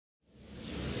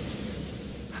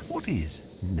What is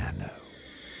nano?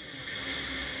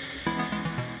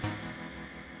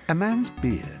 A man's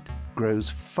beard grows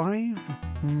 5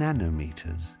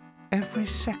 nanometers every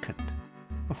second.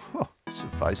 Oh,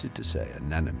 suffice it to say, a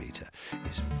nanometer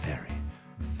is very,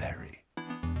 very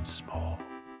small.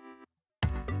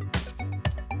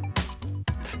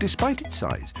 Despite its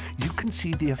size, you can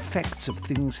see the effects of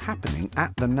things happening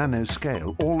at the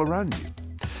nanoscale all around you.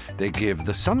 They give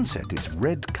the sunset its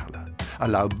red colour,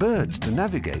 allow birds to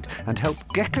navigate, and help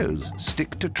geckos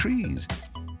stick to trees.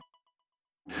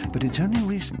 But it's only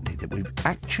recently that we've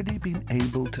actually been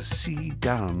able to see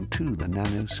down to the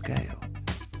nanoscale.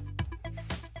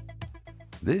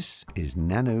 This is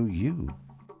nano-you.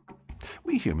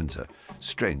 We humans are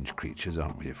strange creatures,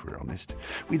 aren't we, if we're honest?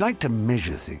 We like to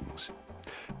measure things.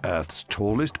 Earth's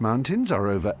tallest mountains are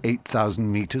over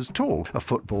 8,000 meters tall. A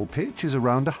football pitch is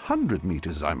around 100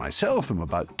 meters. I myself am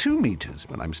about 2 meters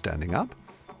when I'm standing up,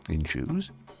 in shoes.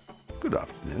 Good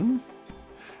afternoon.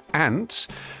 Ants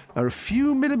are a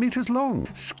few millimeters long.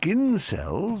 Skin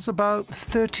cells about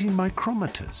 30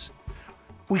 micrometers.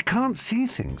 We can't see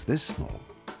things this small.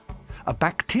 A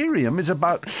bacterium is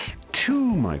about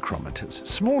 2 micrometers.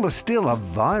 Smaller still are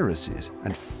viruses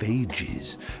and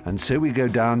phages. And so we go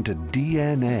down to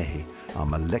DNA, our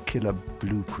molecular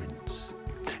blueprints.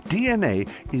 DNA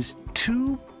is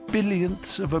 2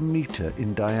 billionths of a meter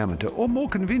in diameter, or more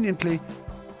conveniently,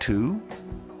 2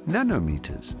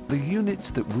 nanometers, the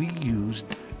units that we use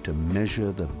to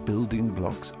measure the building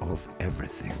blocks of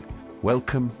everything.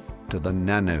 Welcome to the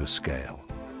nanoscale.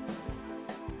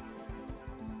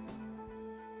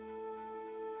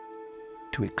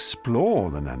 To explore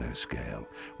the nanoscale,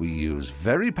 we use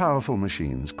very powerful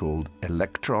machines called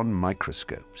electron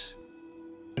microscopes.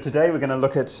 Today we're going to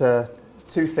look at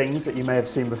 2 things that you may have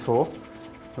seen before.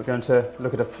 We're going to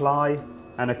look at a fly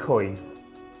and a coin.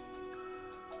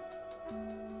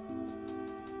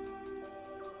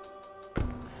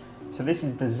 So this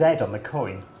is the Z on the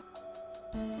coin.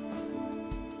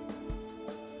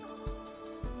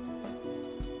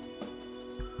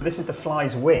 This is the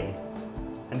fly's wing.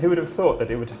 And who would have thought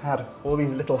that it would have had all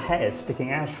these little hairs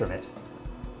sticking out from it?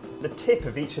 The tip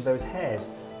of each of those hairs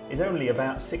is only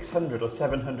about 600 or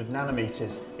 700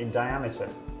 nanometers in diameter.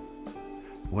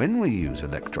 When we use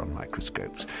electron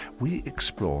microscopes, we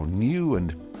explore new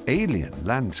and alien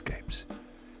landscapes.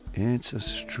 It's a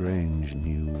strange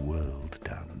new world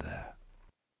down there.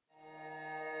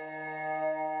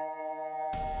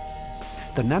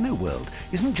 The nano world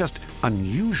isn't just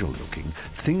unusual looking,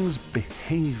 things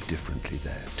behave differently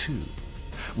there too.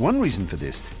 One reason for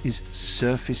this is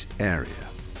surface area.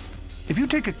 If you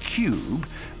take a cube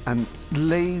and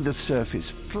lay the surface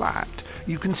flat,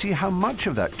 you can see how much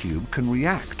of that cube can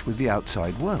react with the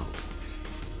outside world.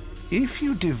 If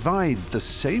you divide the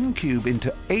same cube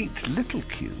into 8 little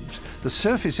cubes, the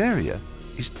surface area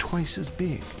is twice as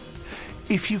big.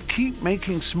 If you keep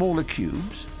making smaller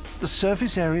cubes, the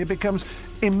surface area becomes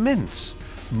immense.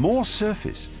 More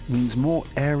surface means more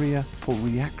area for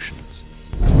reactions.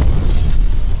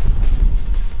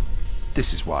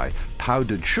 This is why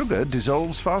powdered sugar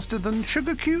dissolves faster than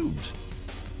sugar cubes.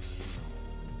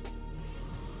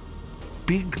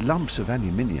 Big lumps of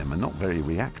aluminium are not very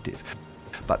reactive,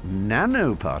 but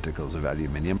nanoparticles of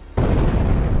aluminium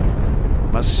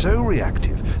are so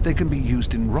reactive they can be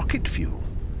used in rocket fuel.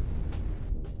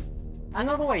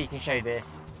 Another way you can show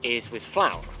this is with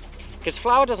flour, because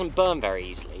flour doesn't burn very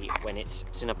easily when it's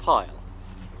in a pile,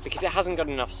 because it hasn't got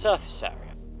enough surface area.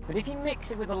 But if you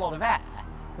mix it with a lot of air,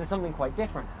 then something quite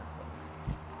different happens.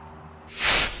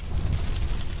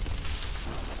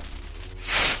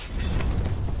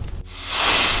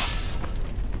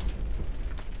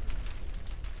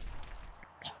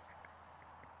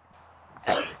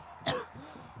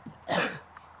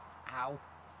 Ow.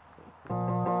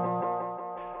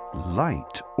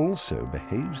 Light also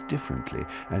behaves differently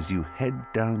as you head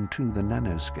down to the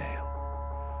nanoscale.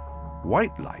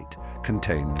 White light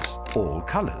contains all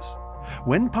colors.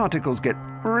 When particles get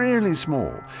really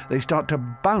small, they start to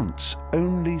bounce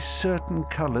only certain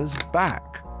colors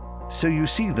back, so you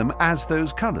see them as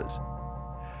those colors.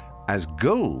 As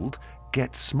gold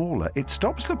gets smaller, it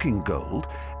stops looking gold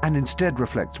and instead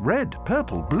reflects red,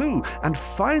 purple, blue, and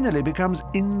finally becomes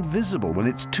invisible when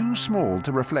it's too small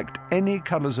to reflect any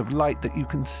colors of light that you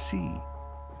can see.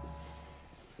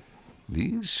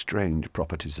 These strange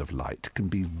properties of light can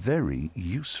be very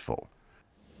useful.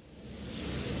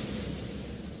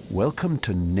 Welcome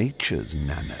to nature's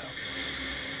nano.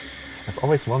 I've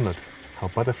always wondered how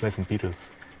butterflies and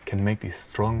beetles can make these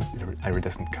strong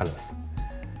iridescent colors.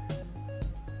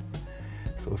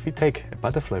 So if we take a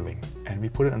butterfly wing and we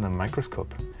put it under a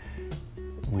microscope,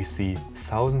 we see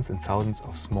thousands and thousands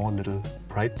of small little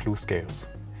bright blue scales.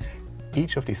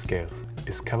 Each of these scales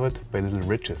is covered by little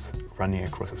ridges running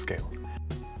across a scale.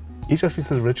 Each of these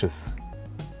little ridges,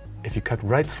 if you cut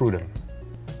right through them,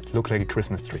 look like a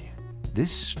Christmas tree.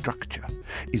 This structure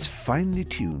is finely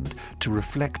tuned to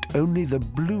reflect only the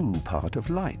blue part of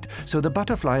light, so the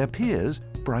butterfly appears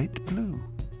bright blue.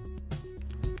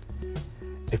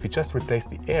 If we just replace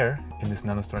the air in this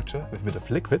nanostructure with a bit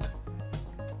of liquid,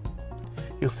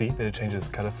 you'll see that it changes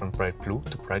color from bright blue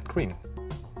to bright green.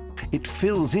 It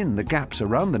fills in the gaps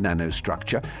around the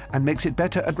nanostructure and makes it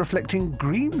better at reflecting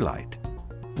green light.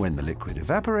 When the liquid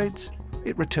evaporates,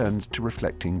 it returns to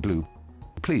reflecting blue.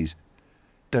 Please,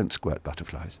 don't squirt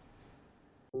butterflies.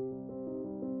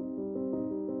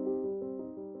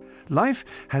 Life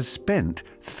has spent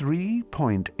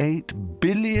 3.8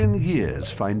 billion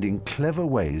years finding clever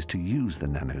ways to use the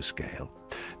nanoscale.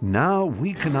 Now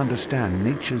we can understand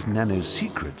nature's nano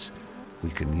secrets. We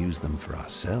can use them for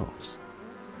ourselves.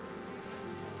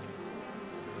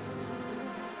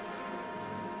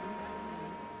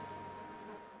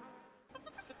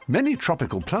 Many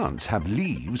tropical plants have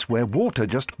leaves where water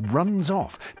just runs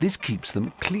off. This keeps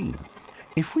them clean.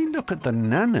 If we look at the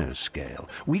nanoscale,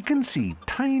 we can see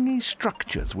tiny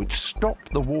structures which stop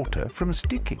the water from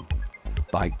sticking.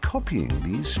 By copying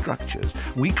these structures,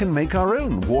 we can make our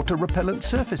own water-repellent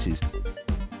surfaces.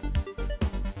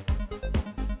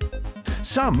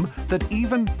 Some that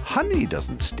even honey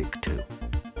doesn't stick to.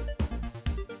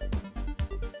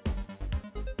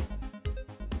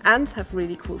 Ants have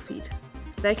really cool feet.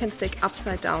 They can stick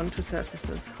upside down to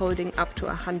surfaces, holding up to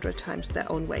 100 times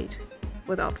their own weight,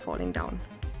 without falling down.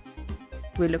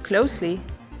 If we look closely,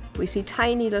 we see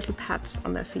tiny little pads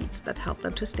on their feet that help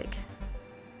them to stick.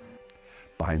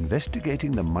 By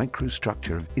investigating the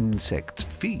microstructure of insects'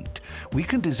 feet, we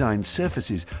can design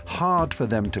surfaces hard for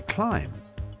them to climb.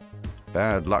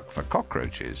 Bad luck for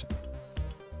cockroaches.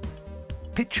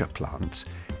 Pitcher plants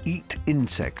eat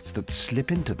insects that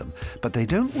slip into them, but they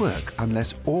don't work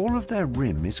unless all of their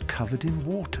rim is covered in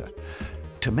water.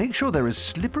 To make sure they're as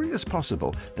slippery as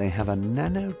possible, they have a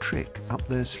nano trick up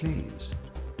their sleeves.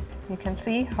 You can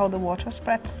see how the water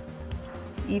spreads,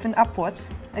 even upwards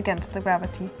against the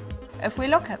gravity. If we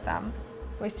look at them,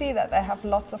 we see that they have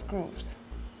lots of grooves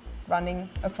running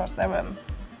across their rim.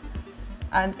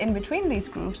 And in between these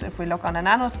grooves, if we look on a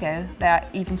nanoscale, there are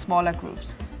even smaller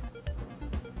grooves.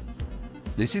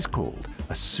 This is called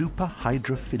a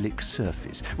superhydrophilic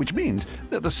surface, which means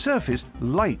that the surface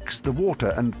likes the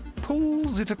water and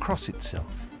pulls it across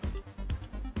itself.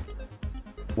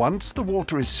 Once the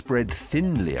water is spread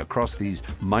thinly across these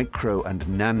micro and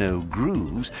nano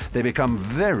grooves, they become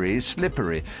very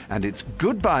slippery, and it's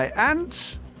goodbye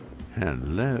ants,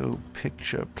 hello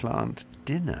pitcher plant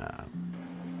dinner.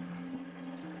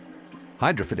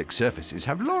 Hydrophilic surfaces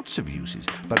have lots of uses,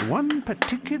 but one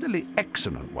particularly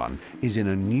excellent one is in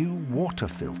a new water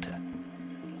filter.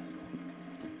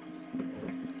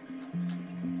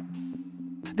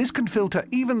 This can filter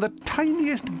even the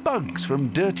tiniest bugs from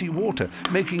dirty water,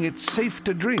 making it safe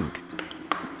to drink.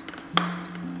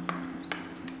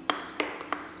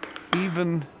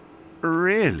 Even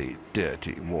really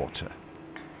dirty water.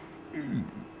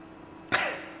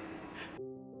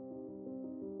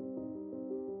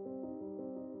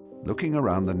 Looking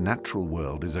around the natural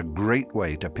world is a great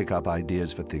way to pick up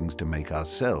ideas for things to make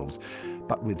ourselves.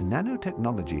 But with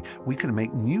nanotechnology, we can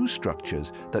make new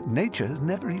structures that nature has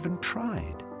never even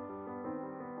tried.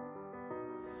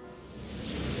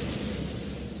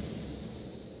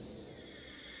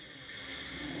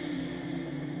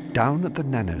 Down at the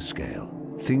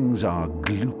nanoscale, things are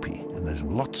gloopy and there's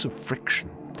lots of friction.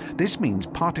 This means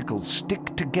particles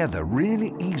stick together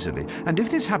really easily, and if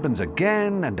this happens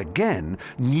again and again,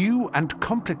 new and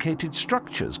complicated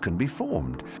structures can be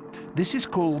formed. This is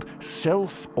called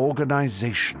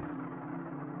self-organization.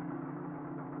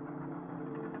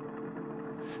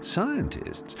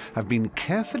 Scientists have been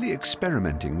carefully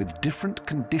experimenting with different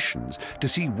conditions to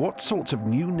see what sorts of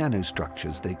new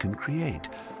nanostructures they can create.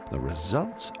 The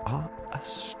results are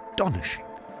astonishing.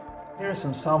 Here are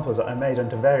some samples that I made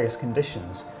under various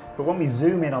conditions, but when we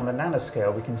zoom in on the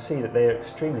nanoscale, we can see that they are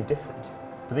extremely different.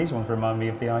 So these ones remind me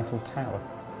of the Eiffel Tower.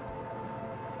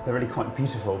 They're really quite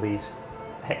beautiful, these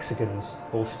hexagons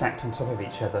all stacked on top of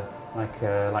each other,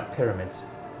 like pyramids.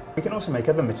 We can also make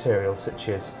other materials, such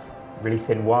as really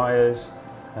thin wires,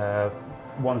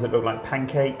 ones that look like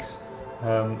pancakes,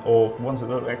 or ones that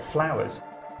look like flowers.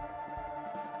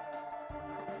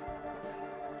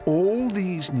 All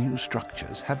these new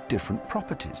structures have different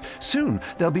properties. Soon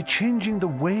they'll be changing the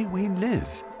way we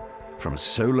live. From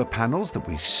solar panels that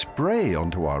we spray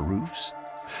onto our roofs,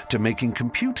 to making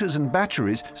computers and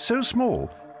batteries so small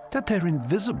that they're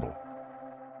invisible.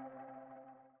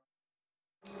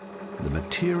 The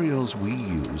materials we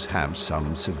use have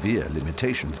some severe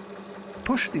limitations.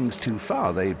 Push things too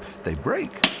far, they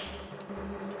break.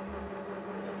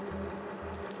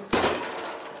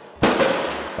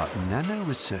 But nano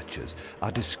researchers are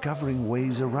discovering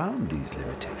ways around these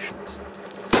limitations.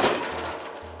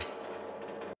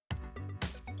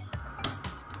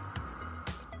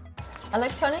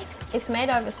 Electronics is made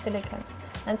out of silicon,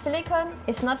 and silicon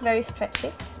is not very stretchy.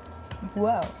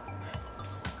 Whoa!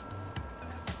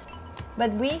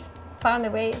 But we found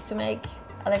a way to make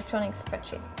electronics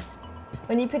stretchy.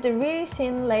 When you put a really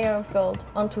thin layer of gold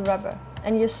onto rubber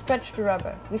and you stretch the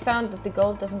rubber, we found that the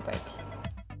gold doesn't break.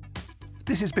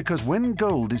 This is because when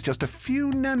gold is just a few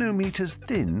nanometers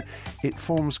thin, it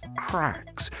forms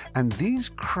cracks, and these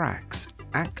cracks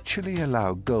actually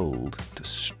allow gold to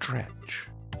stretch.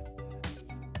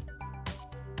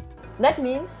 That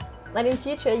means that in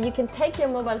future you can take your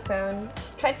mobile phone,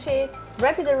 stretch it,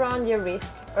 wrap it around your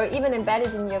wrist, or even embed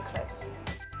it in your clothes.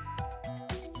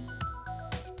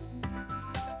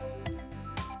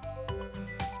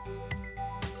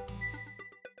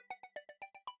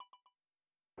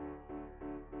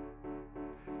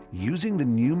 Using the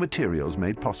new materials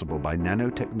made possible by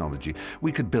nanotechnology,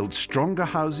 we could build stronger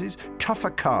houses,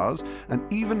 tougher cars,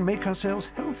 and even make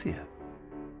ourselves healthier.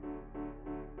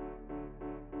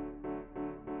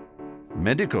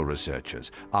 Medical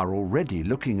researchers are already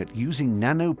looking at using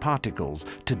nanoparticles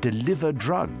to deliver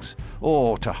drugs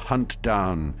or to hunt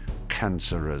down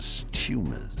cancerous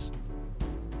tumors.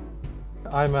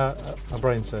 I'm a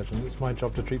brain surgeon. It's my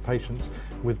job to treat patients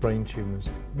with brain tumours.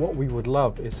 What we would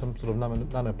love is some sort of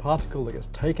nanoparticle that gets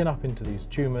taken up into these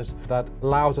tumours that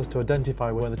allows us to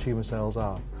identify where the tumour cells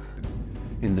are.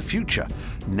 In the future,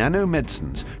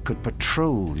 nanomedicines could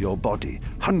patrol your body,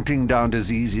 hunting down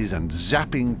diseases and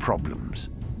zapping problems.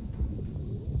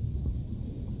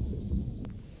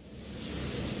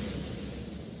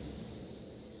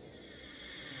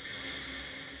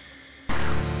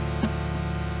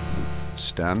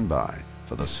 Stand by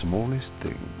for the smallest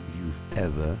thing you've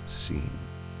ever seen.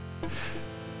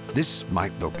 This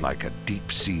might look like a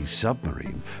deep-sea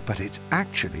submarine, but it's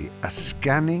actually a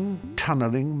scanning,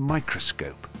 tunneling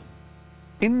microscope.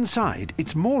 Inside,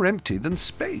 it's more empty than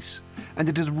space, and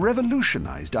it has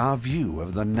revolutionized our view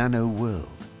of the nano world.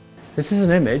 This is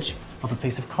an image of a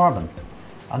piece of carbon,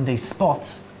 and these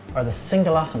spots are the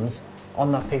single atoms on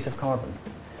that piece of carbon.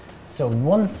 So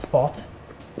one spot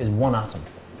is one atom.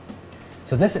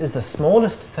 So this is the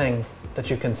smallest thing that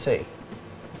you can see.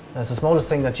 And it's the smallest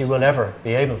thing that you will ever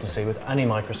be able to see with any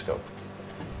microscope.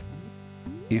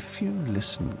 If you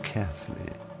listen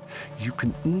carefully, you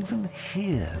can even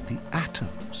hear the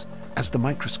atoms as the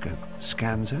microscope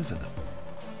scans over them.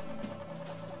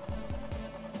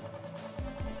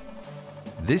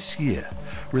 This year,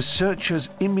 researchers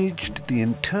imaged the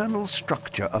internal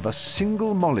structure of a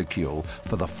single molecule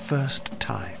for the first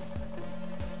time.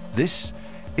 This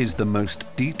is the most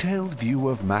detailed view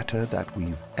of matter that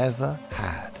we've ever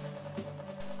had.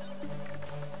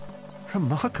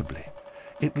 Remarkably,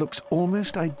 it looks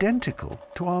almost identical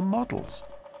to our models.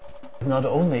 Not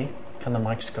only can the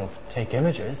microscope take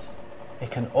images,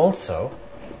 it can also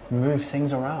move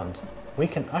things around. We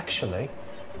can actually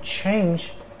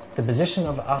change the position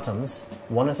of atoms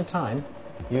one at a time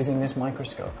using this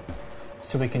microscope.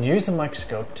 So we can use the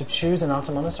microscope to choose an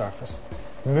atom on a surface,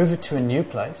 move it to a new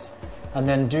place, and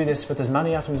then do this with as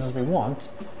many atoms as we want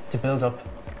to build up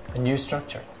a new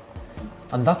structure.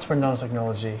 And that's where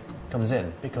nanotechnology comes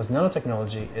in, because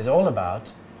nanotechnology is all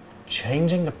about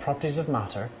changing the properties of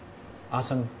matter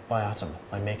atom by atom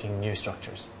by making new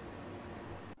structures.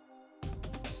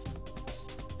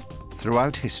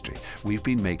 Throughout history, we've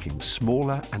been making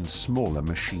smaller and smaller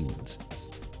machines.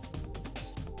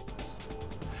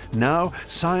 Now,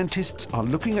 scientists are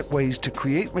looking at ways to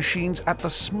create machines at the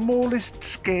smallest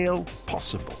scale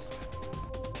possible,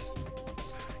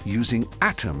 using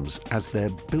atoms as their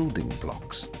building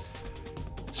blocks.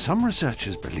 Some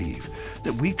researchers believe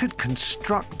that we could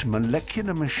construct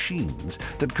molecular machines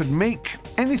that could make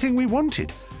anything we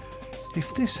wanted.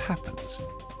 If this happens,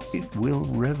 it will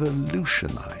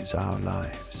revolutionize our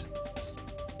lives.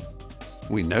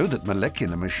 We know that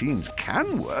molecular machines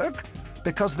can work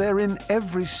because they're in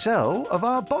every cell of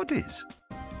our bodies.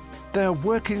 They're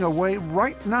working away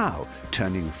right now,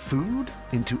 turning food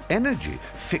into energy,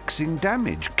 fixing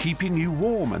damage, keeping you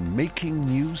warm, and making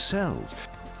new cells.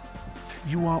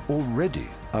 You are already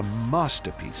a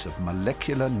masterpiece of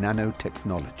molecular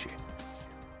nanotechnology.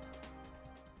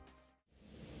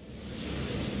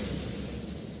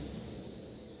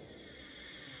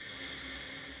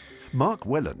 Mark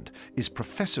Welland is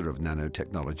Professor of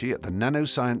Nanotechnology at the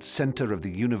Nanoscience Centre of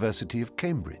the University of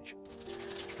Cambridge.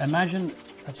 Imagine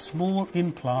a small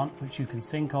implant which you can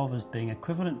think of as being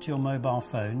equivalent to your mobile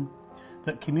phone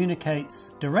that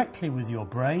communicates directly with your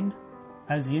brain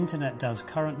as the internet does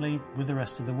currently with the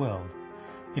rest of the world.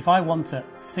 If I want to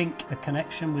think a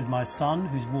connection with my son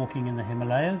who's walking in the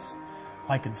Himalayas,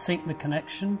 I can think the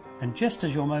connection, and just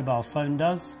as your mobile phone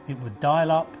does, it would dial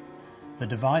up the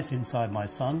device inside my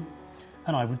son,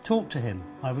 and I would talk to him,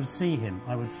 I would see him,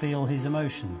 I would feel his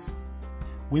emotions.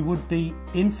 We would be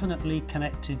infinitely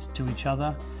connected to each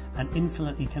other and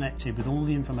infinitely connected with all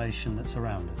the information that's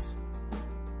around us.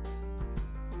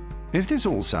 If this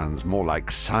all sounds more like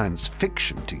science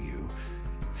fiction to you,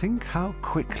 think how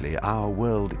quickly our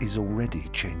world is already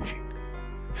changing.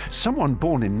 Someone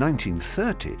born in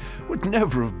 1930 would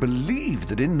never have believed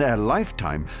that in their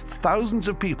lifetime thousands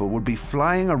of people would be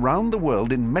flying around the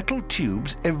world in metal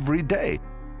tubes every day,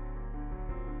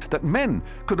 that men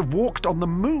could have walked on the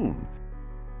moon,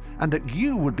 and that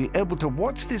you would be able to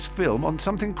watch this film on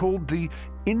something called the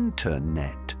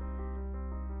Internet.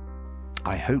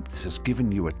 I hope this has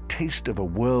given you a taste of a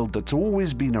world that's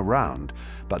always been around,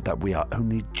 but that we are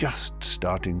only just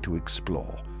starting to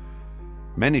explore.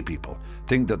 Many people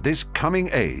think that this coming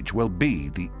age will be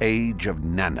the age of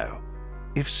nano.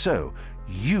 If so,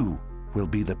 you will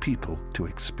be the people to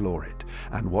explore it,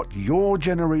 and what your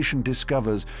generation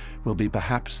discovers will be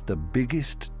perhaps the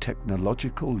biggest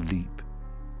technological leap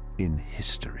in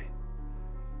history.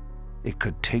 It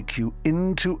could take you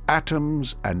into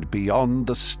atoms and beyond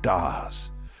the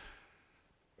stars.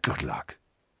 Good luck.